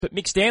But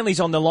Mick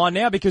Stanley's on the line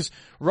now because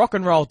Rock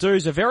and Roll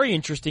Do's a very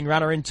interesting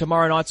runner in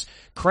tomorrow night's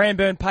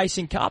Cranbourne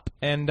Pacing Cup.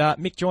 And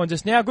Mick joins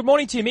us now. Good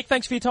morning to you, Mick.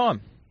 Thanks for your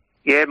time.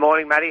 Yeah,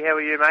 morning, Matty. How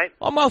are you, mate?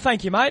 I'm well,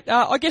 thank you, mate.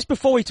 I guess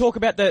before we talk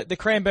about the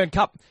Cranbourne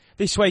Cup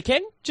this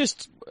weekend,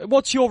 just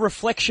what's your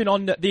reflection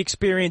on the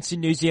experience in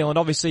New Zealand?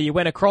 Obviously, you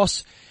went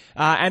across,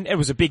 and it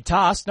was a big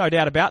task, no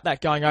doubt about that,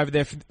 going over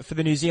there for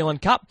the New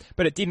Zealand Cup,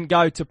 but it didn't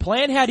go to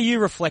plan. How do you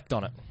reflect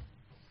on it?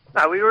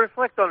 No, we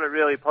reflect on it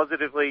really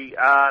positively,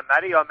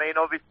 Matty. I mean,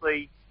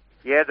 obviously,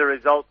 yeah, the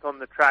results on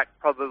the track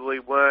probably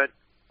weren't,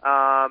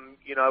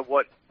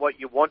 what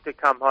you want to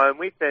come home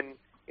with, and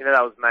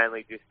that was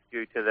mainly just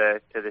due to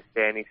the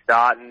standing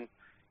start, and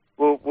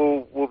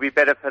we'll be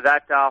better for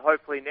that.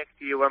 Hopefully next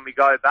year when we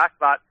go back.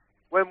 But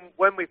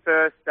when we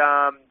first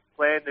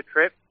planned the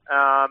trip,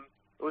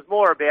 it was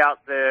more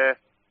about the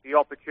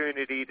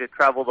opportunity to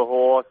travel the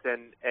horse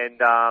and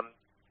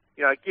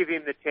give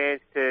him the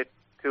chance to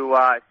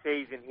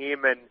season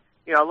him. And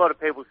a lot of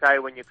people say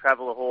when you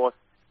travel a horse,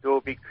 do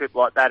a big trip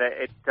like that,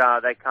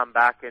 they come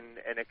back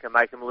and it can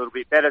make them a little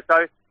bit better.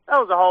 So that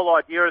was the whole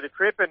idea of the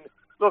trip. And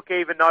look,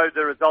 even though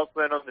the results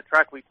weren't on the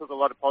track, we took a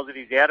lot of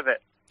positives out of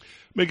it.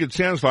 Mick, it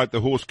sounds like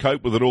the horse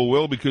coped with it all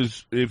well,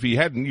 because if he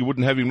hadn't, you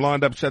wouldn't have him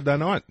lined up Saturday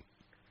night.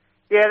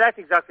 Yeah, that's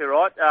exactly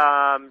right,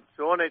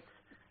 Sean.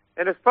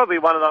 It's probably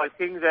one of those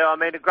things that,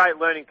 a great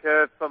learning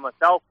curve for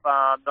myself,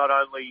 not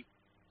only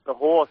the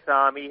horse.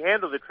 He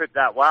handled the trip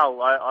that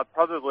well. I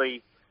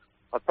probably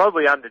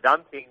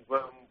underdone things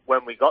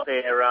when we got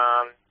there,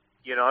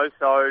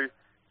 so,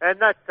 and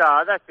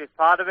that's just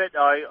part of it.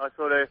 I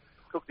sort of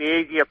took the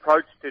easy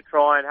approach to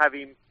try and have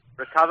him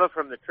recover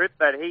from the trip,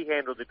 but he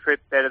handled the trip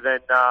better than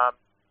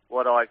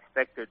what I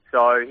expected.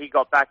 So he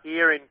got back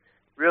here in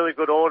really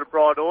good order,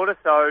 bright order.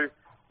 So,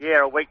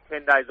 yeah, a week,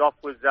 10 days off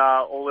was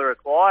all they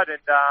required, and,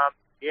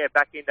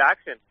 back into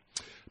action.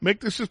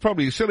 Mick, this is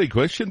probably a silly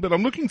question, but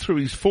I'm looking through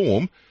his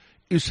form.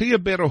 Is he a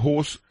better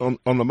horse on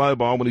the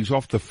mobile when he's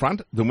off the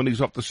front than when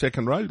he's off the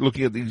second row,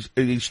 looking at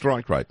his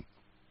strike rate?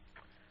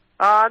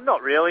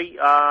 Not really.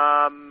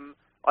 I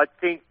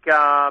think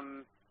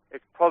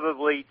it's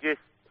probably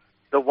just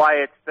the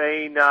way it's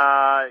been,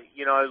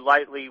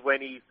 lately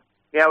when he's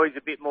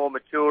a bit more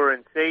mature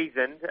and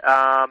seasoned.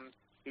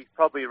 He's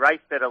probably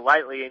raced better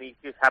lately, and he's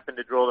just happened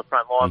to draw the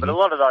front line. Mm-hmm. But a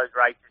lot of those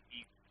races,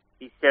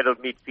 he settled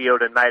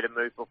midfield and made a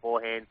move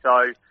beforehand. So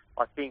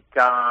I think,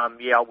 I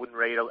wouldn't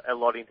read a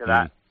lot into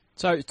that.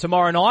 So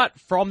tomorrow night,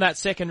 from that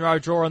second row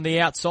draw on the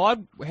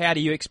outside, how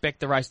do you expect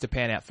the race to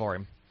pan out for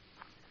him?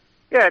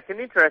 Yeah, it's an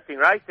interesting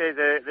race.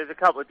 There's a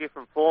couple of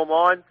different form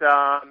lines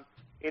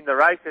in the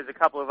race. There's a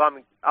couple of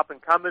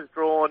up-and-comers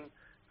drawn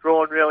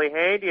really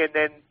handy, and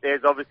then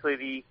there's obviously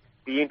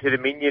the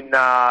Inter-Dominion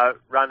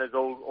runners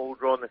all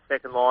drawn the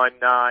second line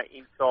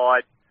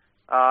inside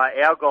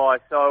our guys.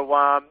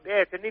 So,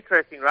 it's an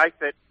interesting race,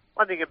 but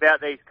one thing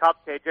about these cups,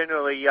 they're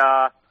generally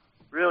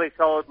really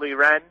solidly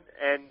ran,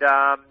 and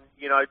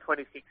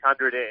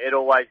 2600, it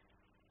always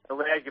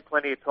allows you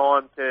plenty of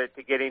time to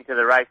get into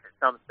the race at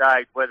some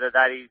stage, whether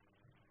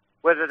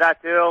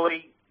that's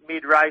early,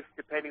 mid-race,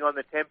 depending on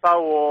the tempo,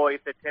 or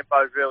if the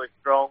tempo is really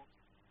strong.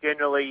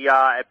 Generally,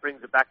 it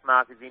brings the back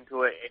markers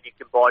into it, and you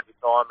can bide your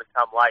time and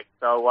come late.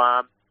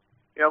 So,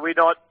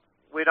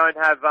 we don't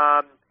have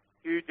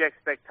huge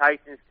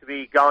expectations to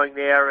be going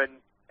there and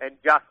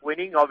just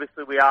winning.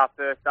 Obviously, we are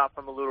first up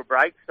from a little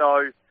break,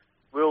 so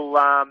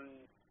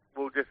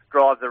we'll just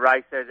drive the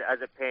race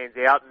as it pans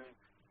out and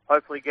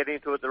hopefully get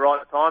into it at the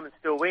right time and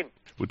still win.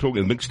 We're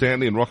talking Mick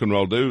Stanley, and Rock and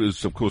Roll Do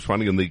is, of course,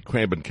 running in the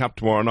Cranbourne Cup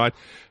tomorrow night.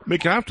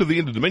 Mick, after the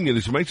Inter-Dominion,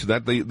 as you mentioned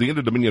that, the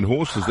Inter-Dominion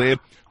horses there,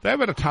 they've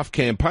had a tough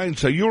campaign,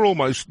 so you're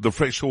almost the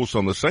fresh horse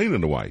on the scene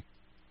in a way.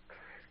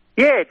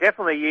 Yeah,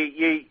 definitely.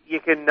 You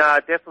can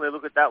definitely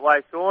look at it that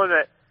way, Sean.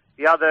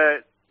 The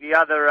other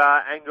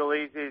angle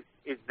is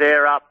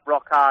they're up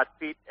rock hard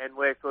fit, and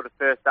we're sort of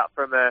first up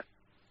from a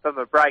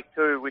break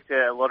too, which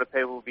a lot of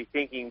people will be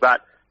thinking.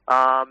 But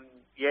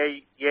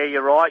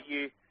you're right.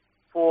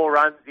 4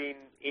 runs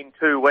in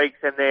 2 weeks,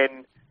 and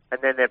then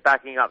they're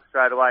backing up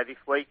straight away. This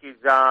week is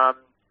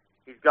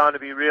going to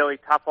be really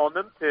tough on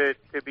them to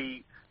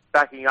be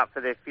backing up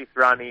for their 5th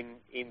run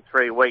in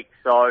 3 weeks.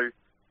 So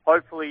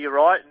hopefully you're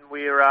right, and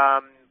we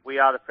are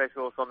the fresh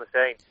horse on the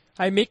scene.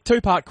 Hey Mick,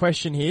 2-part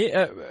question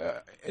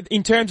here.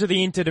 In terms of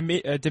the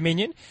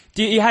Inter-Dominion,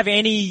 do you have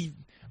any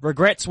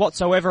regrets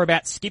whatsoever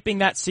about skipping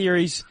that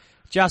series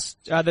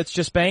that's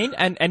just been?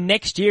 And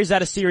next year, is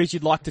that a series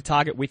you'd like to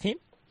target with him?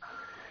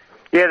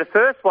 Yeah, the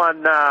first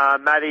one,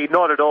 Matty,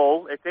 not at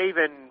all. It's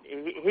even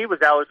he was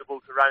eligible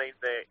to run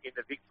in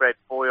the Vic Bred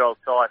 4-year-old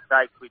size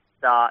stakes, which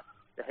the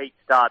heat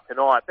start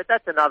tonight. But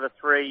that's another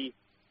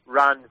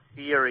 3-run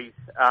series.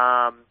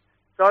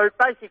 So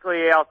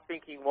basically, our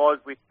thinking was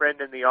with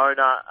Brendan, the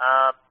owner.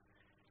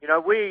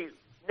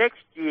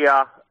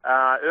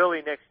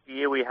 Early next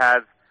year, we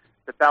have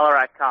the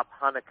Ballarat Cup,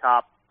 Hunter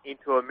Cup,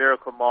 into a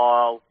Miracle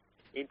Mile,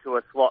 into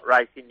a slot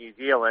race in New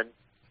Zealand,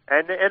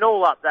 and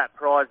all up that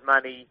prize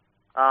money,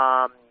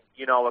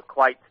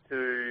 equates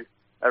to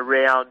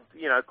around,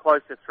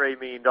 close to $3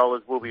 million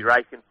we'll be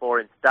racing for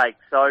in stakes.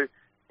 So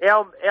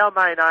our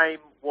main aim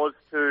was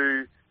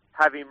to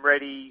have him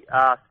ready,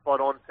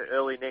 spot on for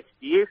early next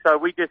year. So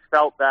we just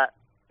felt that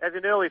as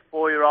an early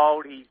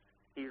 4-year-old,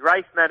 his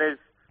race manners,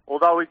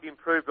 although he's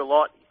improved a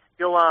lot,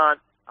 still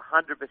aren't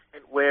 100%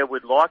 where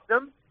we'd like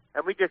them.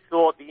 And we just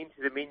thought the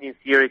Into Dominion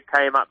series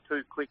came up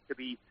too quick to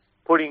be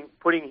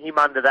putting him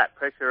under that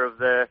pressure of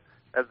the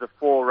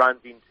 4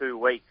 runs in 2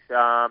 weeks,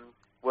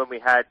 when we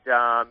had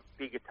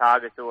bigger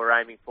targets that we're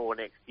aiming for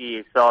next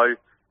year. So,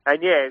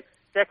 and yeah,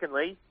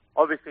 secondly,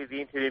 obviously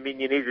the Into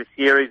Dominion is a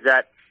series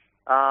that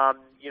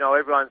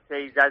everyone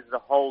sees as the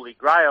holy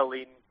grail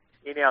in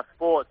our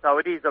sport. So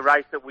it is a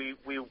race that we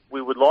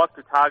would like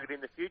to target in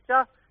the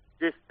future.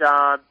 Just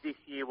this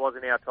year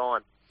wasn't our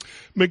time.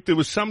 Mick, there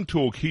was some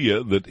talk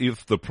here that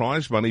if the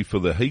prize money for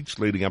the heats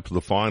leading up to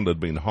the final had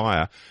been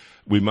higher,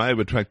 we may have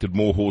attracted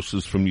more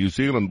horses from New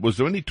Zealand. Was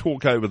there any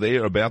talk over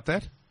there about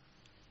that?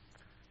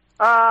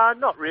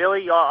 Not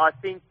really. I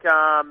think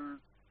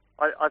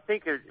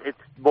it's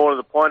more to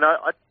the point.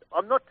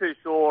 I'm not too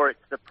sure it's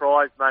the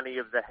prize money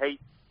of the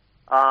heat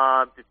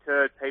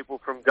deterred people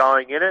from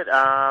going in it.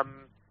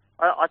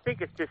 I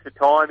think it's just the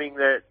timing,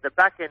 the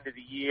back end of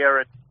the year,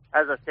 and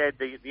as I said,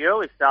 the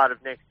early start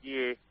of next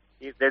year,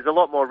 there's a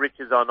lot more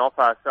riches on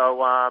offer.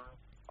 So I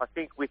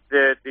think with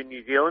the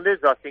New Zealanders,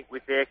 I think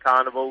with their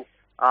carnival,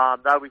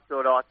 they'll be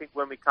I think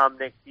when we come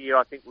next year,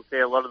 I think we'll see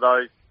a lot of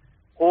those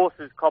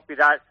horses copy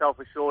that,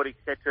 Self-Assured,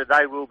 etc.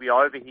 They will be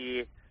over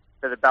here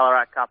for the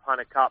Ballarat Cup,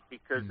 Hunter Cup,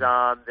 because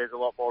there's a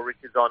lot more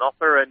riches on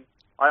offer. And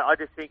I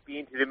just think the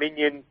Into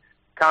Dominion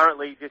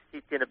currently just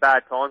sits in a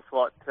bad time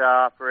slot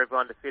for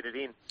everyone to fit it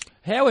in.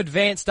 How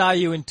advanced are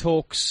you in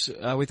talks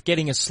with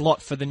getting a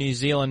slot for the New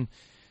Zealand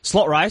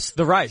slot race,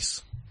 the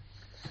race?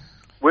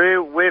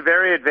 We're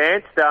very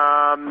advanced.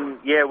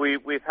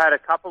 We've had a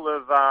couple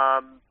of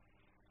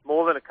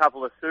more than a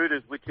couple of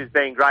suitors, which has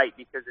been great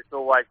because it's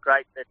always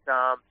great that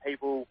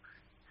people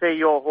see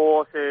your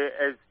horse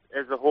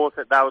as a horse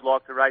that they would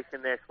like to race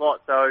in their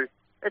slot. So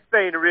it's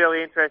been a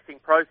really interesting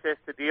process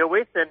to deal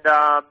with, and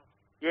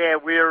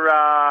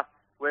we're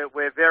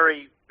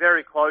very,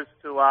 very close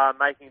to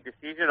making a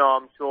decision.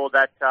 I'm sure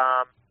that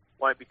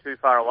won't be too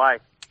far away.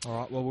 All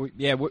right. Well, we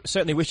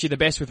certainly wish you the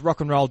best with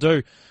Rock and Roll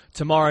Do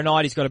tomorrow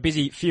night. He's got a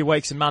busy few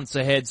weeks and months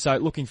ahead, so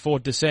looking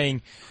forward to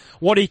seeing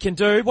what he can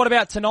do. What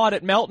about tonight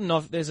at Melton?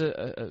 There's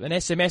an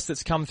SMS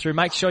that's come through.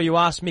 Make sure you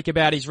ask Mick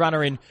about his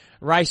runner in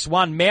race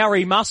 1,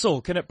 Maori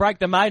Muscle. Can it break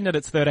the maiden at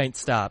its 13th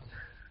start?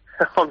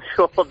 I'm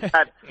sure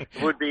that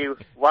would be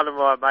one of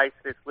my mates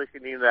that's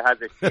listening that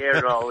has a share,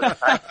 and I would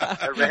take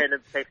a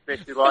random text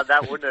message like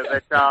that, wouldn't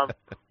it? But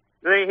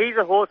he's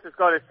a horse that's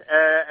got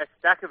a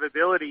stack of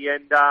ability,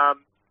 and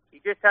he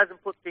just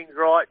hasn't put things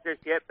right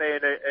just yet, being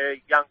a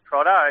young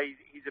trotter.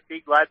 He's a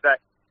big lad, but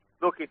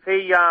look, if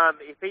he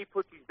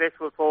puts his best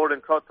foot forward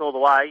and trots all the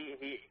way,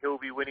 he'll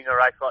be winning a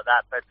race like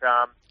that. But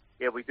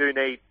we do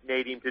need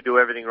him to do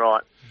everything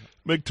right.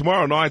 Mick,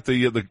 tomorrow night,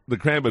 the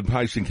Cranbourne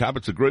Pacing Cup,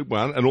 it's a Group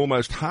 1, and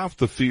almost half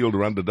the field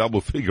are under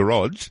double-figure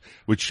odds,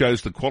 which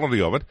shows the quality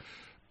of it.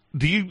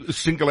 Do you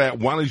single out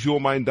one as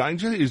your main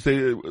danger? Is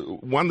there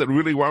one that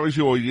really worries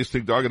you, or you just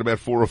think, I got about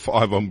 4 or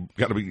 5 I'm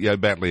going to be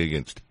battling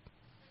against?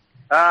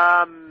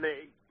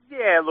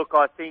 Look,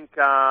 I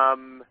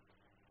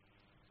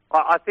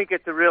think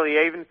it's a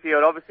really even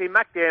field. Obviously,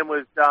 MacDan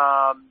was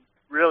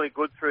really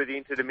good through the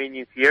Into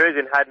Dominion series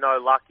and had no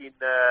luck in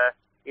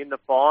the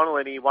final,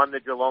 and he won the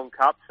Geelong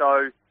Cup.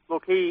 So,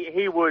 look,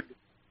 he would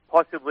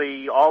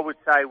possibly, I would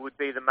say, would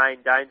be the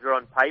main danger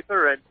on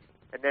paper, and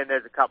then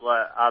there's a couple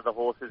of other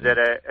horses that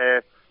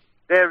are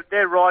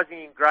they're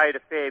rising in grade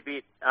a fair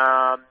bit.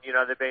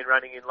 They've been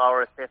running in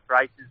lower assessed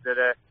races that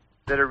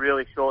are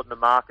really short in the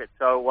market.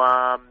 So,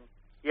 I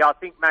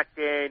think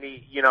MacDan,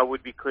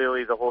 would be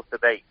clearly the horse to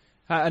beat.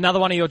 Another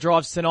one of your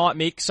drives tonight,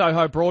 Mick,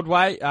 Soho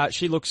Broadway.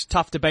 She looks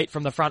tough to beat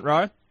from the front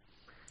row.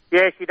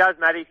 Yeah, she does,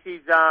 Matty.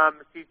 She's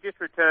just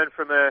returned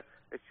from a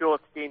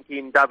short stint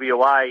in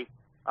WA,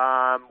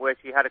 where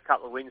she had a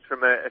couple of wins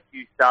from a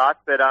few starts.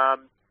 But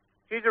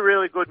she's a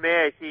really good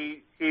mare.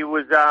 She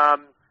was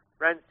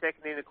ran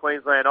second in the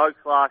Queensland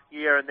Oaks last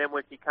year, and then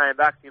when she came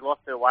back, she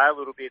lost her way a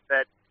little bit.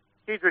 But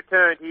she's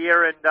returned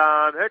here, and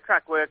her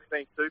track work's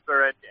been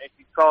super, and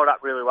she's trialled up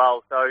really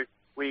well. So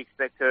we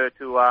expect her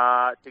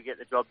to get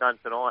the job done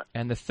tonight.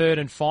 And the third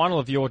and final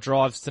of your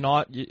drives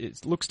tonight,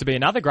 it looks to be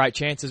another great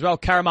chance as well.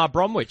 Caramar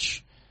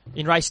Bromwich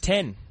in race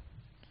 10.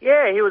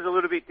 Yeah, he was a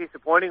little bit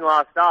disappointing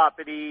last start,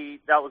 but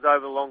that was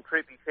over a long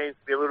trip. He seems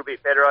to be a little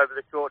bit better over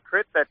the short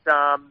trip. But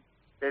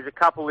there's a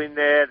couple in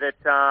there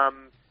that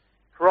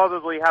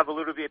probably have a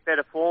little bit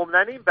better form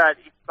than him. But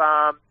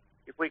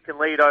if we can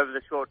lead over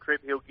the short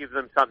trip, he'll give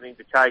them something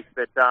to chase.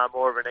 But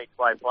more of an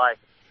each-way play.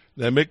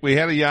 Now, Mick, we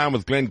had a yarn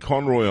with Glenn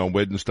Conroy on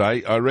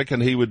Wednesday. I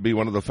reckon he would be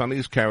one of the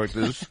funniest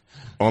characters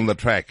on the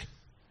track.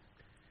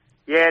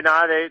 Yeah,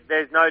 no,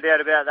 there's no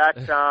doubt about that.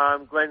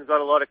 Glenn's got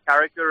a lot of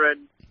character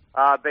and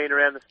been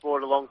around the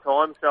sport a long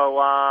time, so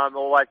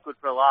always good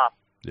for a laugh.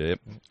 Yeah,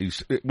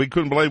 we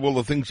couldn't believe all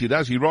the things he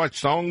does. He writes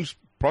songs,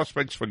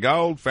 prospects for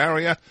gold,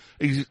 Farrier.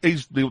 He's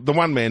the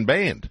one-man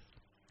band.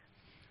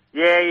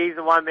 Yeah, he's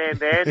a one-man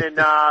band, and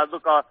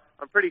look,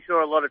 I'm pretty sure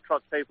a lot of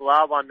trot people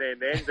are one-man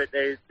bands, but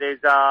there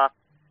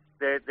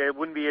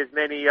wouldn't be as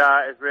many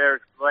as rare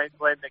as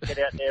Glenn that get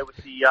out there with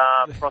the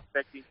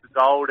prospecting for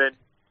gold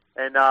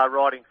and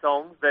writing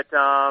songs. But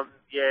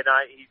he's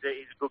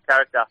a good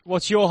character.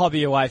 What's your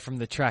hobby away from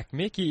the track,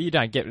 Mick? You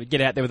don't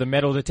get out there with a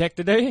metal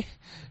detector, do you?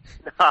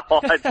 No,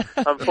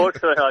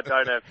 unfortunately, I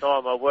don't have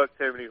time. I work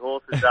too many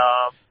horses.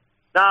 I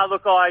love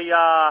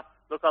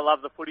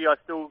the footy. I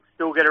still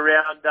get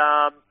around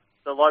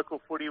the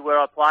local footy where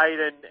I played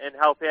and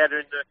help out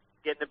in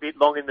getting a bit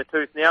long in the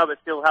tooth now, but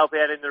still help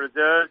out in the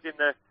reserves in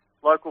the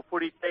local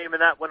footy team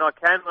and that when I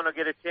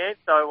get a chance.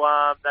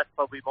 So that's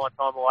probably my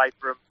time away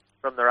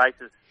from the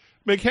races.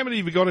 Mick, how many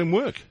have you got in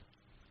work?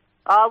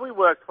 We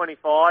work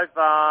 25 at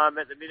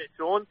the minute,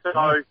 Sean.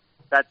 So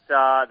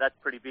that's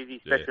pretty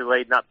busy, especially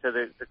leading up to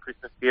the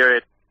Christmas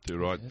period. Too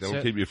right.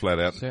 That'll keep you flat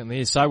out. Certainly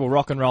is. So will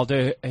Rock and Roll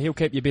do. He'll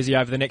keep you busy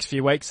over the next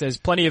few weeks. There's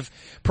plenty of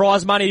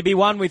prize money to be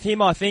won with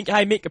him, I think.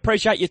 Hey, Mick,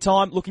 appreciate your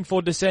time. Looking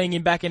forward to seeing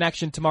him back in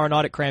action tomorrow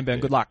night at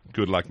Cranbourne. Good luck.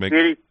 Good luck, Mick.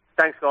 Beauty.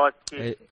 Thanks, guys. Cheers.